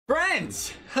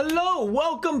friends, hello,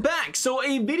 welcome back. So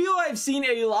a video I've seen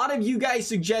a lot of you guys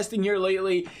suggesting here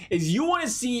lately is you want to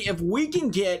see if we can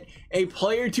get a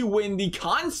player to win the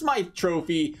Conn Smythe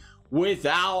trophy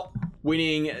without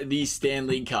winning the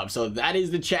Stanley Cup. So that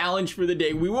is the challenge for the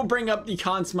day. We will bring up the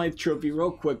Conn Smythe trophy real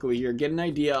quickly here, get an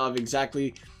idea of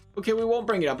exactly. Okay, we won't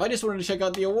bring it up. I just wanted to check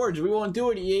out the awards. We won't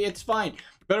do it. Yeah, it's fine.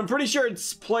 But I'm pretty sure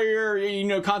it's player,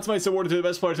 Conn Smythe's awarded to the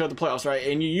best players throughout the playoffs, right?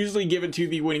 And you usually give it to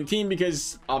the winning team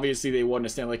because obviously they won the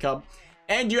Stanley Cup.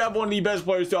 And you have one of the best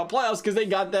players throughout playoffs because they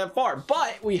got that far.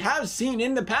 But we have seen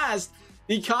in the past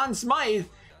the Conn Smythe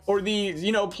or the,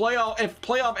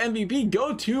 playoff MVP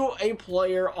go to a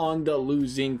player on the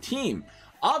losing team.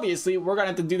 Obviously, we're going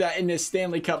to have to do that in the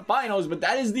Stanley Cup Finals, but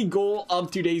that is the goal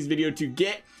of today's video, to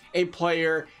get a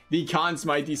player the Conn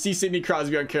Smythe. You see Sidney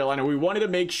Crosby on Carolina. We wanted to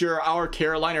make sure our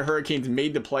Carolina Hurricanes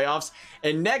made the playoffs.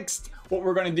 And next, what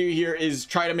we're going to do here is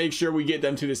try to make sure we get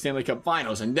them to the Stanley Cup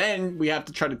Finals. And then we have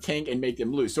to try to tank and make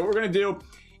them lose. So what we're going to do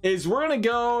is we're going to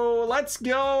go, let's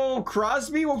go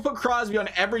Crosby. We'll put Crosby on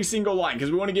every single line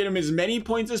because we want to get him as many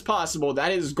points as possible.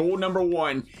 That is goal number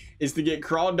one, is to get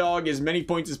Crawl Dog as many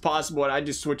points as possible. And I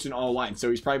just switched in all lines. So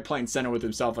he's probably playing center with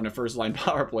himself on the first line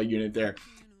power play unit there.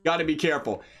 Got to be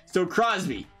careful. So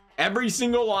Crosby, every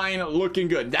single line looking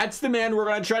good. That's the man we're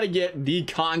going to try to get the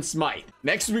Conn Smythe.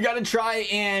 Next, we got to try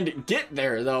and get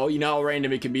there, though. You know how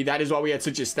random it can be. That is why we had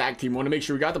such a stacked team. We want to make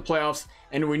sure we got the playoffs,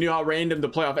 and we knew how random the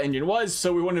playoff engine was,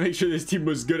 so we wanted to make sure this team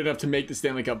was good enough to make the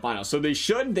Stanley Cup Finals. So they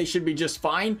should be just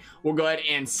fine. We'll go ahead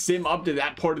and sim up to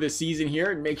that part of the season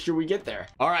here and make sure we get there.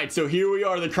 All right, so here we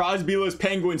are. The Crosby-less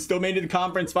Penguins still made it to the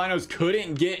conference finals.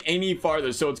 Couldn't get any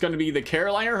farther. So it's going to be the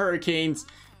Carolina Hurricanes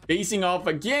facing off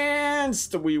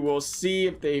against, we will see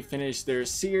if they finish their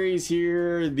series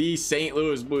here, the St.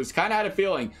 Louis Blues. Kind of had a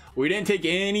feeling we didn't take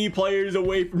any players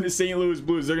away from the St. Louis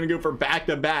Blues. They're going to go for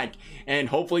back-to-back, and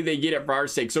hopefully they get it for our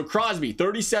sake. So Crosby,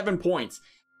 37 points.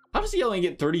 How does he only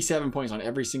get 37 points on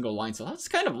every single line? So that's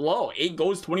kind of low. 8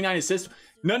 goals, 29 assists.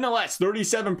 Nonetheless,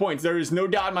 37 points. There is no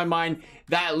doubt in my mind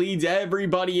that leads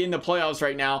everybody in the playoffs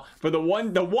right now. For the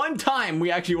one time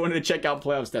we actually wanted to check out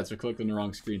playoff stats, we clicked on the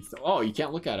wrong screen. So, oh, you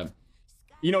can't look at them.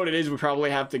 You know what it is? We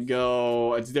probably have to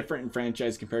go. It's different in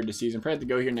franchise compared to season. Probably have to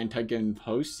go here and then type in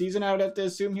postseason. I would have to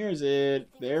assume here. Is it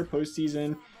there?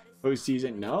 Postseason.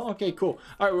 Postseason. No. Okay. Cool.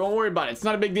 All right. We won't worry about it. It's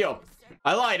not a big deal.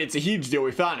 I lied. It's a huge deal.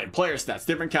 We found it. Player stats,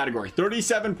 different category.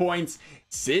 37 points.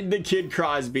 Sid the Kid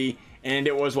Crosby. And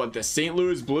it was what the St.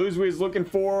 Louis Blues we was looking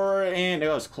for. And it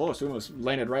was close. We almost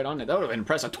landed right on it. That would have been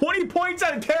impressive. 20 points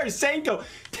out of Tarasenko.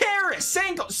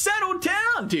 Tarasenko, settle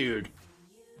down, dude.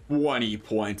 20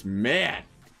 points. Man,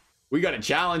 we got a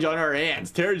challenge on our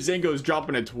hands. Tarasenko's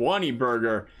dropping a 20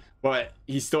 burger. But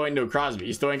he still ain't no Crosby.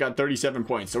 He still ain't got 37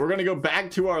 points. So we're going to go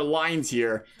back to our lines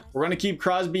here. We're going to keep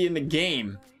Crosby in the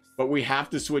game, but we have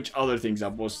to switch other things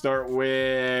up. We'll start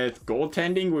with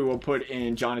goaltending. We will put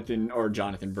in Jonathan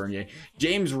Bernier.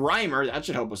 James Reimer. That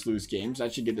should help us lose games.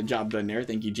 That should get the job done there.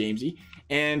 Thank you, Jamesy.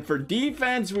 And for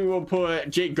defense, we will put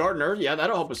Jake Gardner. Yeah,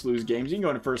 that'll help us lose games. You can go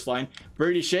in the first line.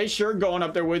 Brady Shea, sure, going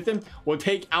up there with him. We'll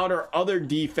take out our other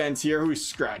defense here. Who's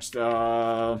scratched?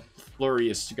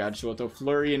 Fleury is scratched. So we'll throw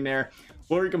Fleury in there.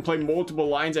 Fleury can play multiple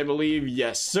lines, I believe.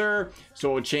 Yes, sir.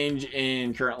 So we'll change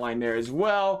in current line there as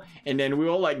well. And then we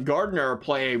will let Gardner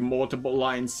play multiple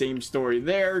lines. Same story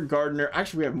there. Gardner.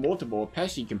 Actually, we have multiple.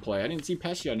 Pesci can play. I didn't see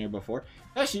Pesci on there before.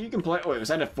 Pesci, you can play. Wait, was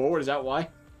that a forward? Is that why? Is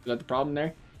that the problem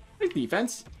there? Like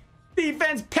defense.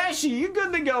 Defense. Pesci, you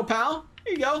good to go, pal.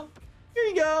 Here you go. Here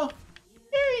you go.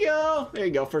 There you go. There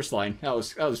you go. First line. That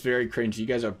was very cringy. You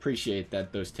guys appreciate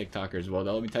that, those TikTokers. Well,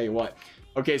 though, let me tell you what.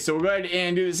 Okay, so we'll go ahead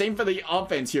and do the same for the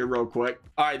offense here real quick.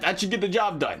 All right, that should get the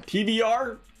job done.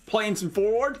 TVR playing some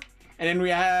forward. And then we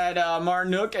had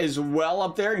Martinook as well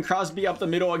up there, and Crosby up the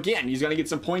middle again. He's going to get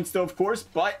some points still, of course,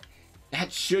 but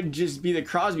that should just be the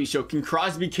Crosby show. Can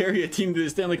Crosby carry a team to the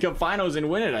Stanley Cup Finals and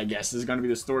win it, I guess, is going to be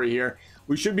the story here.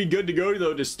 We should be good to go,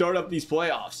 though, to start up these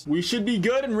playoffs. We should be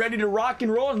good and ready to rock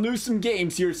and roll and lose some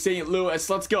games here at St. Louis.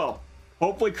 Let's go.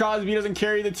 Hopefully, Crosby doesn't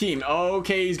carry the team.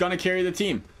 Okay, he's going to carry the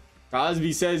team.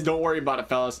 Crosby says, don't worry about it,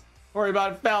 fellas. Don't worry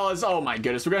about it, fellas. Oh, my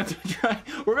goodness. We're going to have to try.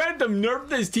 We're going to have to nerf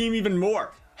this team even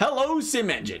more. Hello, Sim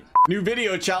Engine. New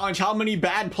video challenge. How many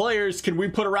bad players can we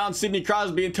put around Sidney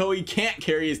Crosby until he can't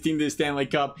carry his team to the Stanley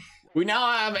Cup? We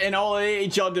now have an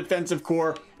all-AHL defensive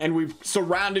core, and we've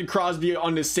surrounded Crosby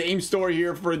on the same story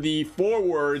here for the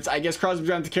forwards. I guess Crosby's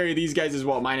going to have to carry these guys as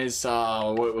well. Minus,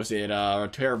 what was it?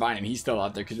 Teravainen. He's still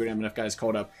out there because we don't have enough guys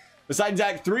called up. Besides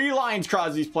that, 3 lines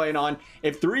Crosby's playing on.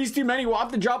 If 3's too many, we'll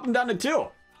have to drop him down to 2.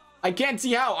 I can't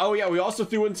see how. Oh, yeah, we also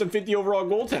threw in some 50 overall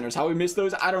goaltenders. How we missed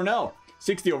those, I don't know.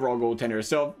 60 overall goaltender.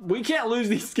 So we can't lose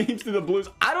these games to the Blues.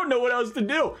 I don't know what else to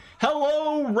do.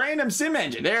 Hello, random sim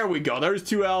engine. There we go. There's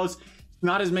 2 L's.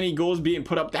 Not as many goals being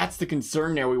put up. That's the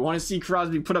concern there. We want to see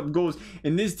Crosby put up goals,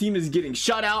 and this team is getting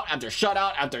shut out after shut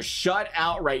out after shut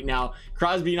out right now.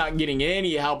 Crosby not getting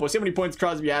any help. We'll see how many points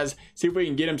Crosby has. See if we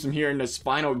can get him some here in this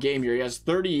final game here. He has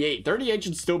 38. 38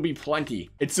 should still be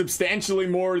plenty. It's substantially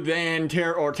more than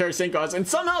Tarasenko has, and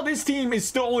somehow this team is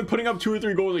still only putting up 2 or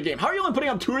 3 goals a game. How are you only putting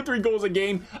up 2 or 3 goals a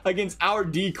game against our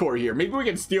D-core here? Maybe we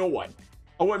can steal one.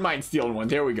 I wouldn't mind stealing one.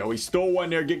 There we go. We stole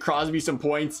one there. Get Crosby some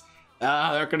points. They're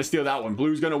not going to steal that one.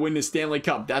 Blue's going to win the Stanley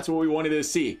Cup. That's what we wanted to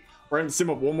see. We're going to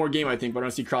sim up one more game, I think, but I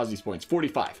don't see Crosby's points.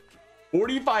 45.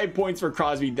 45 points for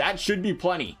Crosby. That should be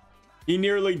plenty. He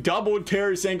nearly doubled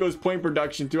Tarasenko's point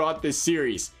production throughout this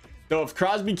series. So if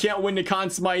Crosby can't win the Conn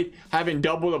Smythe, having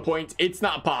double the points, it's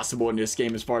not possible in this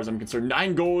game as far as I'm concerned.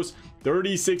 9 goals,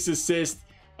 36 assists.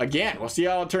 Again, we'll see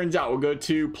how it turns out. We'll go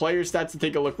to player stats to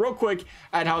take a look real quick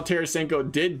at how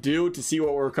Tarasenko did do to see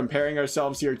what we're comparing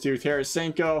ourselves here to.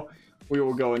 Tarasenko. We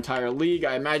will go entire league.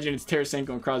 I imagine it's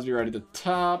Tarasenko and Crosby right at the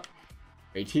top.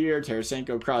 Right here,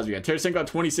 Tarasenko, Crosby. Tarasenko had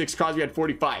 26, Crosby had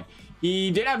 45. He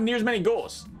did have near as many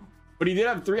goals, but he did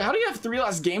have 3. How do you have 3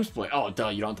 less games played? Oh, duh,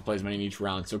 you don't have to play as many in each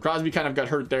round. So Crosby kind of got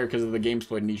hurt there because of the games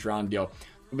played in each round deal.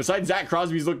 But besides that,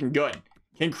 Crosby's looking good.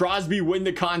 Can Crosby win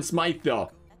the Conn Smythe, though?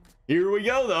 Here we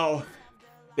go, though.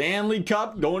 Stanley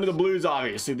Cup going to the Blues,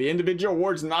 obviously. The individual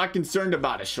awards, not concerned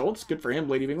about it. Schultz, good for him,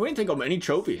 Lady. We didn't take home any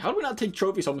trophy. How do we not take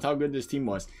trophies home with how good this team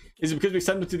was? Is it because we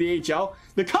sent them to the AHL?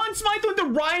 The Conn Smythe with the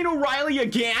Ryan O'Reilly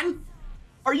again?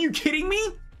 Are you kidding me?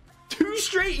 2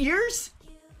 straight years?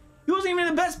 He wasn't even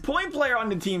the best point player on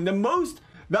the team. The most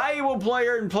valuable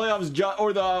player in playoffs,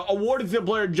 or the awarded to the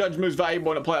player judged most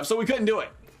valuable in a playoff. So we couldn't do it.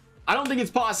 I don't think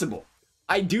it's possible.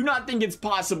 I do not think it's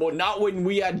possible. Not when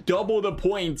we had double the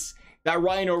points that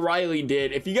Ryan O'Reilly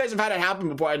did. If you guys have had it happen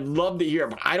before, I'd love to hear,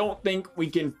 but I don't think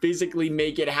we can physically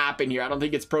make it happen here. I don't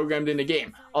think it's programmed in the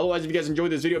game. Otherwise, if you guys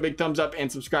enjoyed this video, big thumbs up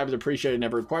and subscribe is appreciated,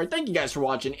 never required. Thank you guys for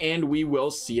watching, and we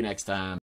will see you next time.